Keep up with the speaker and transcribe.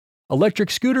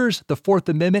electric scooters, the Fourth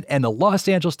Amendment, and the Los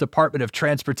Angeles Department of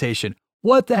Transportation.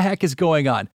 What the heck is going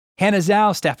on? Hannah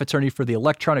Zhao, staff attorney for the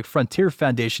Electronic Frontier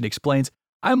Foundation, explains.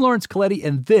 I'm Lawrence Coletti,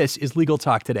 and this is Legal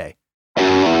Talk Today.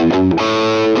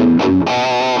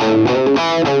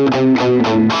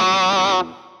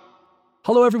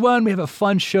 Hello, everyone. We have a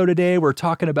fun show today. We're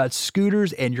talking about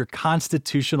scooters and your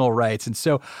constitutional rights. And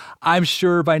so I'm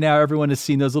sure by now everyone has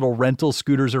seen those little rental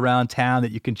scooters around town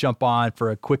that you can jump on for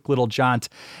a quick little jaunt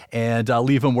and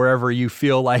leave them wherever you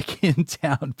feel like in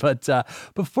town. But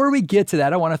before we get to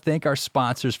that, I want to thank our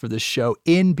sponsors for this show,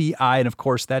 NBI. And of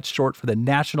course, that's short for the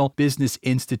National Business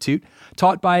Institute.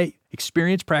 Taught by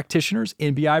experienced practitioners,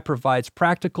 NBI provides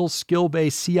practical,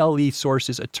 skill-based CLE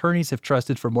sources attorneys have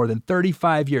trusted for more than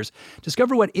 35 years.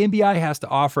 Discover what NBI has to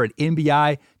offer at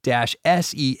nbi-sems.com.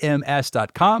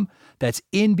 That's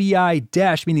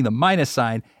NBI- meaning the minus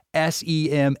sign,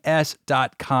 sems.com.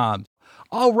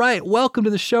 All right, welcome to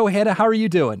the show, Hannah. How are you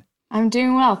doing? I'm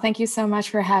doing well. Thank you so much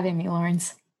for having me,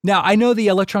 Lawrence. Now, I know the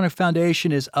Electronic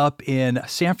Foundation is up in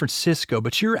San Francisco,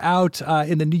 but you're out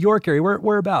in the New York area.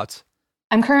 Whereabouts?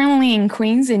 I'm currently in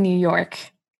Queens in New York.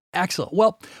 Excellent.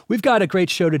 Well, we've got a great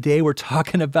show today. We're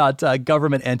talking about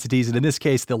government entities, and in this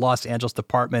case, the Los Angeles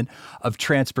Department of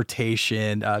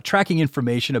Transportation, tracking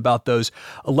information about those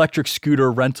electric scooter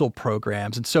rental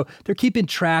programs. And so they're keeping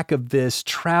track of this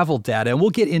travel data, and we'll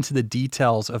get into the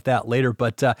details of that later.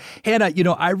 But Hannah,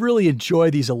 I really enjoy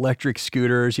these electric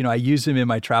scooters. I use them in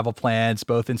my travel plans,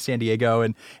 both in San Diego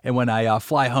and when I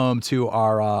fly home to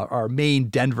our main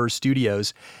Denver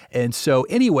studios. And so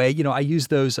anyway, I use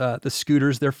those, the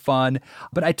scooters. They're fun,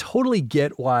 but I totally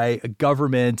get why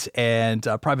government and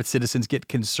private citizens get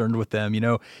concerned with them.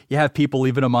 You have people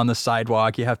leaving them on the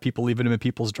sidewalk. You have people leaving them in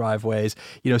people's driveways.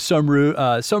 Some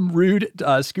rude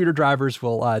scooter drivers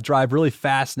will drive really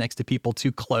fast next to people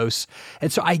too close.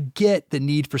 And so I get the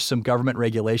need for some government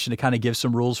regulation to kind of give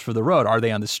some rules for the road. Are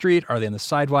they on the street? Are they on the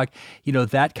sidewalk?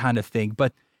 That kind of thing.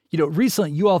 But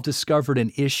recently you all discovered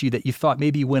an issue that you thought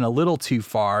maybe went a little too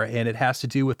far, and it has to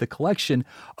do with the collection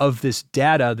of this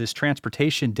data, this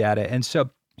transportation data. And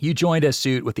so you joined a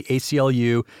suit with the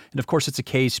ACLU, and of course it's a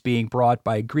case being brought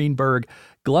by Greenberg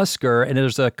Glusker, and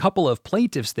there's a couple of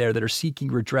plaintiffs there that are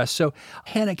seeking redress. So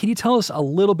Hannah, can you tell us a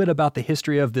little bit about the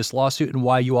history of this lawsuit and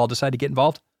why you all decided to get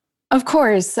involved? Of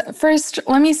course. First,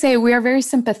 let me say we are very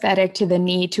sympathetic to the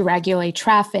need to regulate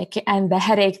traffic and the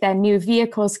headache that new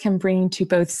vehicles can bring to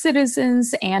both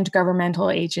citizens and governmental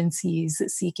agencies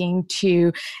seeking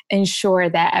to ensure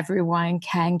that everyone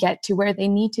can get to where they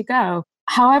need to go.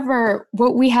 However,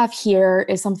 what we have here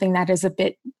is something that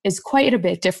is quite a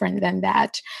bit different than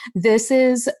that. This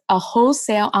is a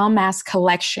wholesale en masse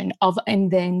collection of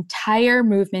the entire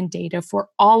movement data for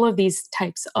all of these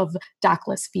types of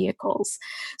dockless vehicles.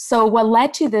 So what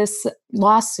led to this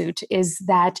lawsuit is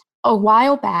that a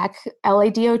while back,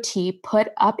 LADOT put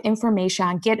up information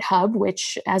on GitHub,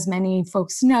 which, as many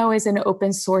folks know, is an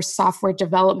open source software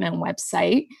development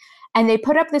website. And they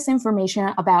put up this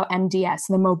information about MDS,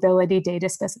 the Mobility Data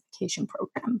Specification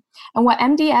Program. And what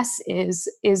MDS is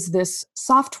this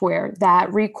software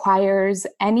that requires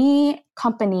any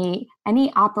company,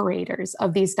 any operators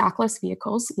of these dockless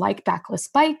vehicles, like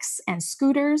dockless bikes and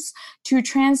scooters, to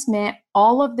transmit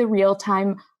all of the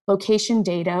real-time location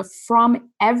data from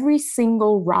every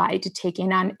single ride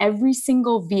taken on every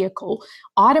single vehicle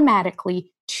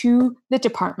automatically to the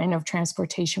Department of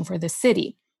Transportation for the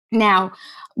city. Now,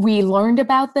 we learned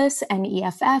about this, and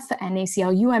EFF and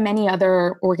ACLU and many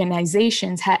other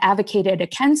organizations had advocated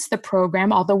against the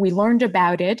program, although we learned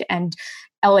about it and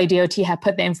LADOT had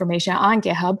put the information on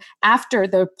GitHub after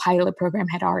the pilot program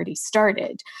had already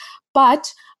started.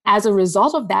 But as a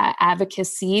result of that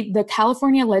advocacy, the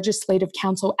California Legislative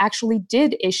Council actually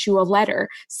did issue a letter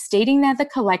stating that the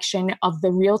collection of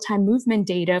the real-time movement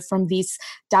data from these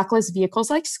dockless vehicles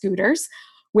like scooters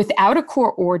without a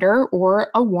court order or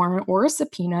a warrant or a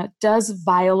subpoena does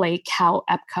violate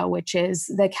CalEPCA, which is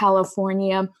the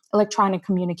California Electronic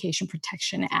Communication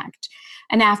Protection Act.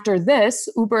 And after this,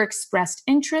 Uber expressed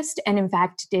interest and in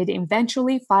fact did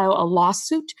eventually file a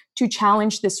lawsuit to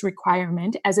challenge this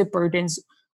requirement as it burdens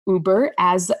Uber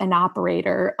as an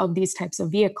operator of these types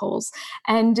of vehicles.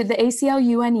 And the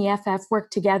ACLU and EFF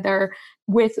worked together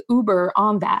with Uber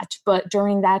on that. But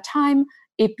during that time,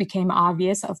 it became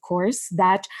obvious, of course,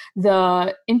 that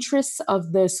the interests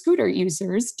of the scooter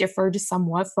users differed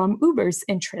somewhat from Uber's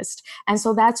interest. And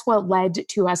so that's what led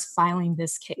to us filing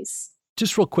this case.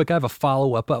 Just real quick, I have a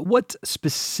follow-up. What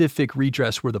specific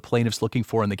redress were the plaintiffs looking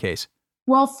for in the case?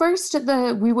 Well, first,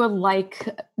 we would like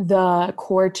the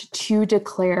court to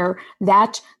declare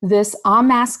that this en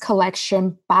masse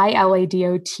collection by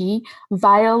LADOT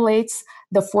violates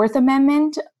the Fourth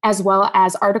Amendment, as well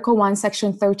as Article 1,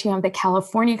 Section 13 of the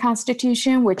California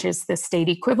Constitution, which is the state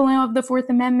equivalent of the Fourth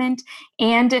Amendment,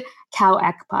 and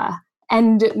CalECPA.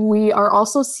 And we are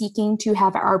also seeking to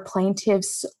have our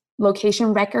plaintiffs'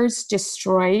 location records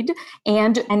destroyed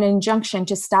and an injunction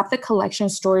to stop the collection,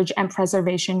 storage, and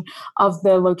preservation of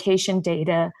the location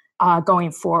data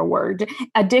going forward.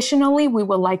 Additionally, we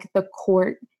would like the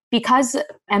court, because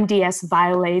MDS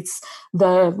violates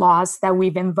the laws that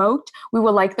we've invoked, we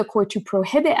would like the court to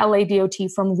prohibit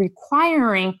LADOT from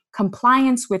requiring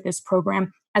compliance with this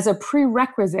program as a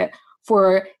prerequisite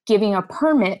for giving a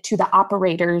permit to the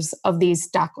operators of these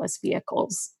dockless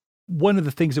vehicles. One of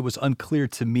the things that was unclear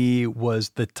to me was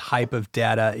the type of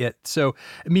data. So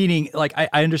meaning, like, I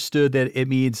understood that it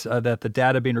means that the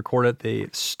data being recorded at the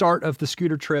start of the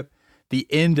scooter trip, the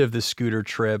end of the scooter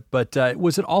trip, but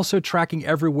was it also tracking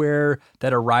everywhere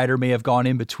that a rider may have gone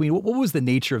in between? What was the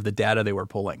nature of the data they were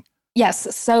pulling?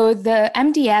 Yes, so the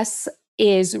MDS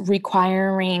is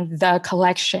requiring the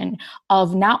collection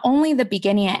of not only the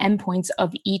beginning and endpoints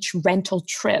of each rental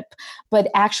trip, but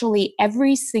actually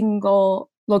every single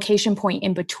location point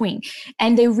in between.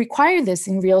 And they require this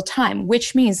in real time,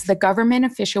 which means the government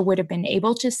official would have been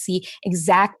able to see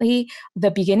exactly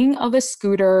the beginning of a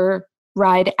scooter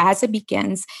ride as it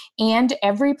begins and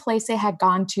every place it had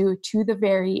gone to the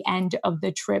very end of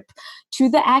the trip, to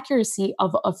the accuracy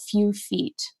of a few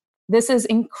feet. This is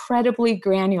incredibly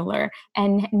granular,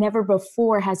 and never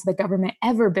before has the government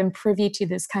ever been privy to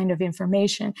this kind of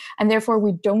information. And therefore,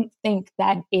 we don't think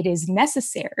that it is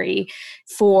necessary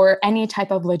for any type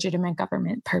of legitimate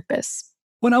government purpose.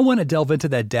 When I want to delve into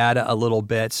that data a little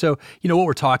bit, so, what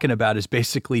we're talking about is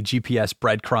basically GPS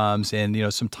breadcrumbs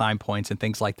and, some time points and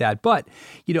things like that. But,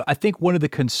 I think one of the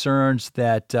concerns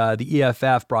that the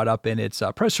EFF brought up in its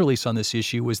press release on this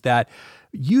issue was that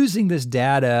using this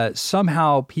data,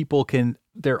 somehow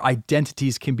their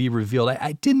identities can be revealed.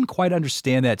 I didn't quite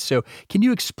understand that. So can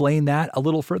you explain that a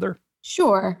little further?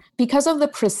 Sure. Because of the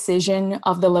precision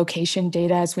of the location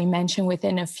data, as we mentioned,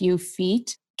 within a few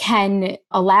feet, can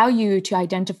allow you to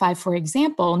identify, for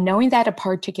example, knowing that a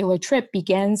particular trip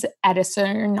begins at a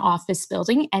certain office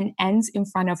building and ends in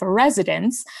front of a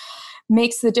residence,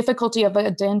 makes the difficulty of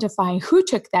identifying who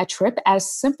took that trip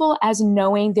as simple as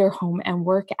knowing their home and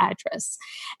work address.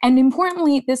 And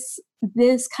importantly,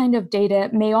 this kind of data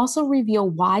may also reveal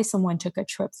why someone took a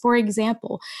trip. For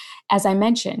example, as I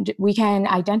mentioned, we can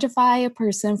identify a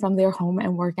person from their home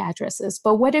and work addresses.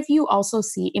 But what if you also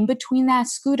see in between that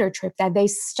scooter trip that they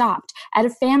stopped at a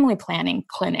family planning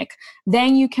clinic?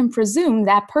 Then you can presume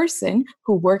that person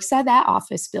who works at that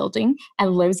office building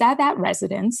and lives at that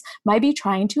residence might be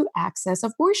trying to access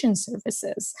abortion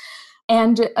services.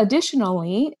 And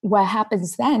additionally, what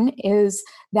happens then is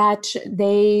that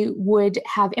they would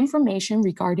have information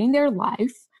regarding their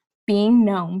life being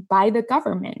known by the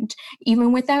government,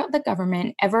 even without the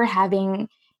government ever having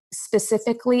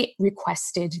specifically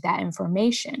requested that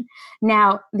information.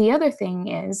 Now, the other thing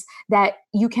is that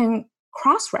you can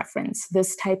cross-reference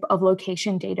this type of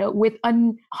location data with a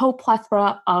whole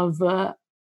plethora of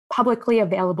publicly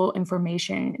available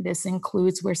information. This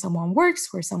includes where someone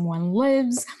works, where someone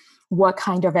lives, what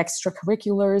kind of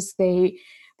extracurriculars they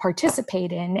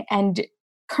participate in. And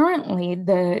currently,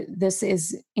 this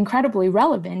is incredibly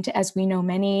relevant, as we know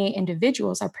many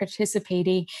individuals are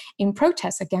participating in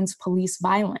protests against police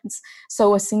violence.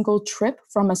 So a single trip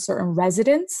from a certain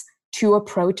residence to a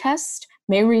protest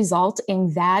may result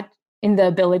in the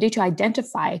ability to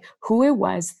identify who it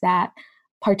was that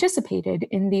participated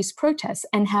in these protests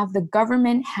and have the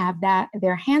government have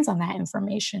their hands on that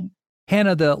information.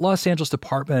 Hannah, the Los Angeles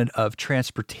Department of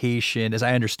Transportation, as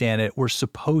I understand it, were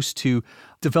supposed to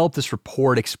develop this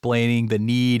report explaining the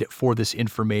need for this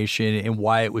information and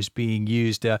why it was being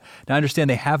used. Now, I understand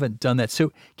they haven't done that.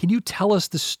 So can you tell us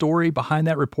the story behind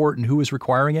that report and who was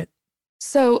requiring it?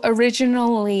 So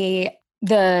originally,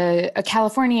 the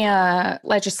California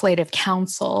Legislative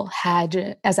Council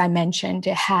had, as I mentioned,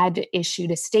 had issued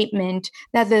a statement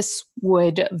that this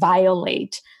would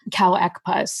violate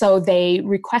CalECPA. So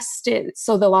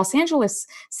the Los Angeles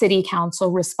City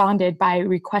Council responded by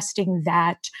requesting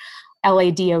that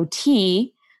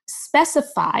LADOT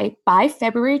specify by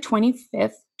February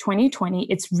 25th, 2020,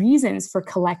 its reasons for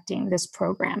collecting this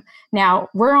program. Now,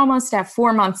 we're almost at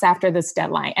 4 months after this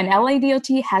deadline, and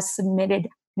LADOT has submitted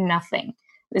nothing.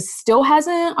 It still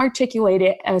hasn't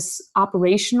articulated a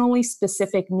operationally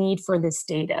specific need for this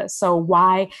data. So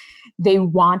why they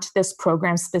want this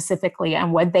program specifically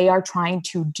and what they are trying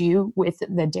to do with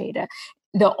the data.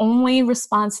 The only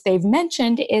response they've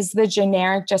mentioned is the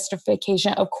generic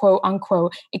justification of quote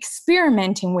unquote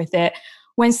experimenting with it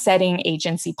when setting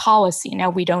agency policy. Now,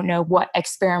 we don't know what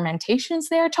experimentations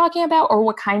they are talking about or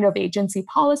what kind of agency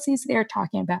policies they are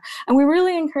talking about. And we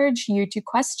really encourage you to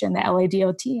question the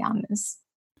LADOT on this.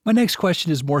 My next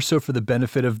question is more so for the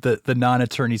benefit of the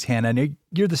non-attorneys, Hannah. I know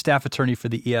you're the staff attorney for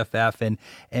the EFF,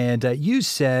 and you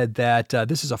said that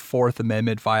this is a Fourth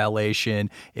Amendment violation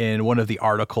in one of the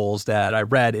articles that I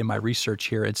read in my research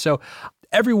here. And so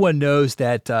everyone knows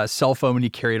that cell phone, when you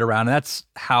carry it around, and that's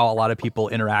how a lot of people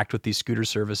interact with these scooter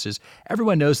services.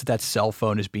 Everyone knows that that cell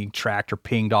phone is being tracked or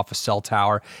pinged off a cell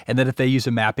tower, and that if they use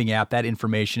a mapping app, that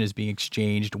information is being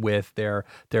exchanged with their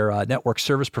network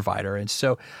service provider. And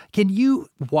so can you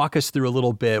walk us through a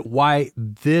little bit why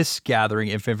this gathering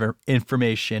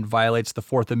information violates the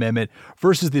Fourth Amendment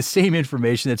versus the same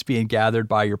information that's being gathered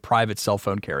by your private cell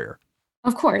phone carrier?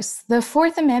 Of course, the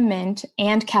Fourth Amendment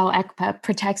and CalECPA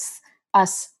protects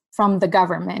us from the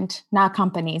government, not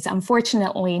companies.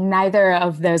 Unfortunately, neither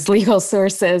of those legal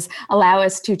sources allow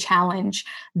us to challenge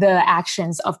the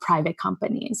actions of private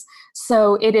companies.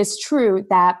 So it is true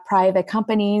that private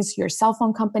companies, your cell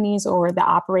phone companies, or the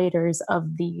operators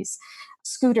of these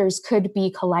scooters could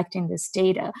be collecting this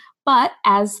data. But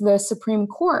as the Supreme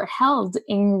Court held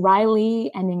in Riley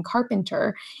and in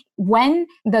Carpenter, when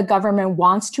the government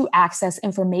wants to access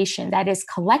information that is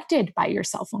collected by your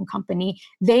cell phone company,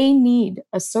 they need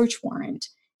a search warrant.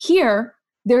 Here,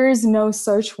 there is no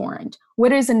search warrant.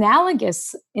 What is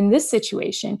analogous in this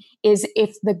situation is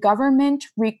if the government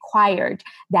required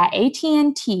that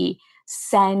AT&T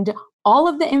send all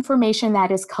of the information that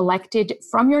is collected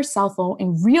from your cell phone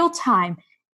in real time,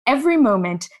 every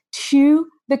moment, to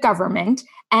the government,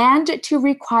 and to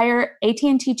require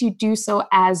AT&T to do so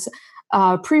as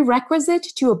a prerequisite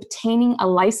to obtaining a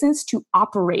license to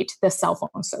operate the cell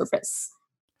phone service.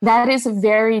 That is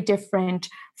very different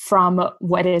from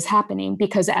what is happening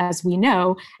because, as we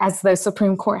know, as the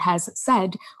Supreme Court has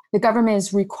said, the government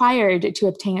is required to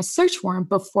obtain a search warrant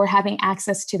before having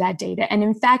access to that data. And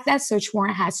in fact, that search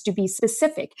warrant has to be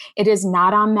specific. It is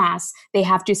not en masse. They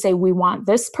have to say, we want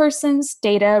this person's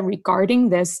data regarding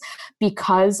this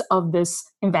because of this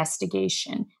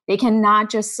investigation. They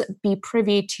cannot just be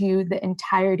privy to the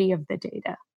entirety of the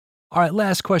data. All right,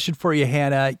 last question for you,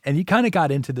 Hannah. And you kind of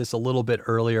got into this a little bit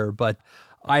earlier, but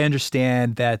I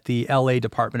understand that the LA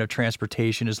Department of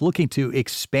Transportation is looking to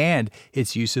expand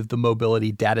its use of the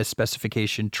mobility data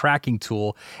specification tracking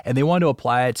tool, and they want to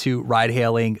apply it to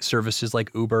ride-hailing services like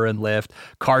Uber and Lyft,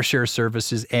 car share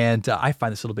services, and I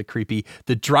find this a little bit creepy,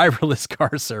 the driverless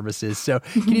car services. So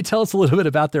can you tell us a little bit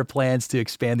about their plans to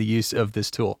expand the use of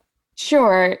this tool?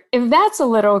 Sure. If that's a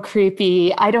little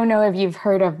creepy, I don't know if you've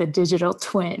heard of the digital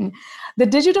twin. The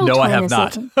digital twin I have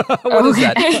not. What is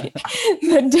that?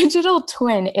 The digital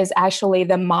twin is actually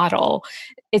the model.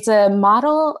 It's a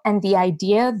model and the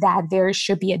idea that there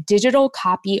should be a digital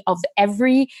copy of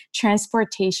every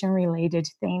transportation-related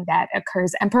thing that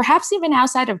occurs, and perhaps even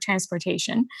outside of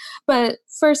transportation, but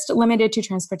first limited to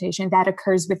transportation that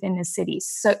occurs within the city,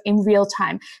 so in real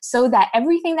time, so that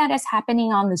everything that is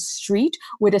happening on the street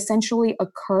would essentially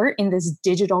occur in this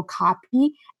digital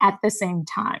copy at the same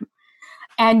time.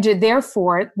 And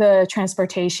therefore, the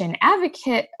transportation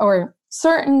advocate or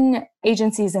certain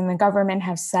agencies in the government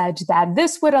have said that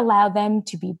this would allow them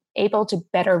to be able to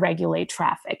better regulate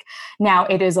traffic. Now,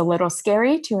 it is a little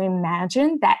scary to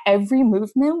imagine that every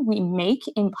movement we make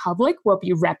in public will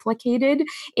be replicated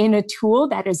in a tool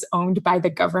that is owned by the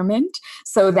government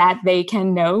so that they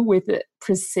can know with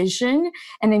precision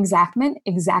and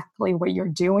exactly what you're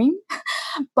doing.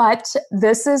 But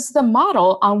this is the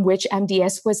model on which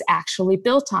MDS was actually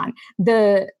built on.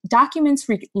 The documents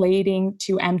relating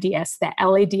to MDS that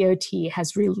LADOT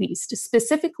has released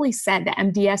specifically said that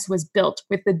MDS was built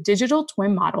with the digital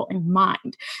twin model in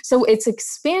mind. So its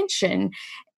expansion,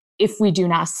 if we do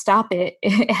not stop it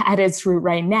at its root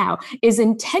right now, is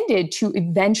intended to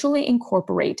eventually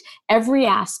incorporate every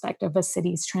aspect of a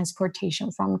city's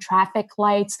transportation, from traffic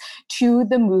lights to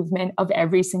the movement of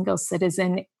every single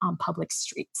citizen on public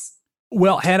streets.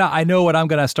 Well, Hannah, I know what I'm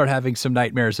going to start having some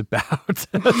nightmares about.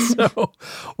 So,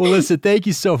 well, listen, thank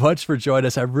you so much for joining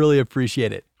us. I really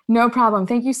appreciate it. No problem.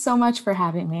 Thank you so much for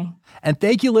having me. And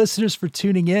thank you, listeners, for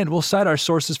tuning in. We'll cite our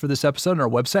sources for this episode on our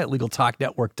website,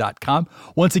 LegalTalkNetwork.com.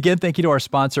 Once again, thank you to our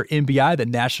sponsor, NBI, the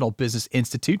National Business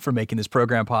Institute, for making this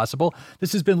program possible.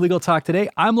 This has been Legal Talk Today.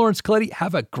 I'm Lawrence Colletti.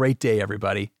 Have a great day,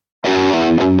 everybody.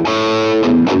 Thank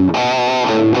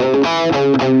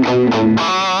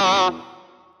you.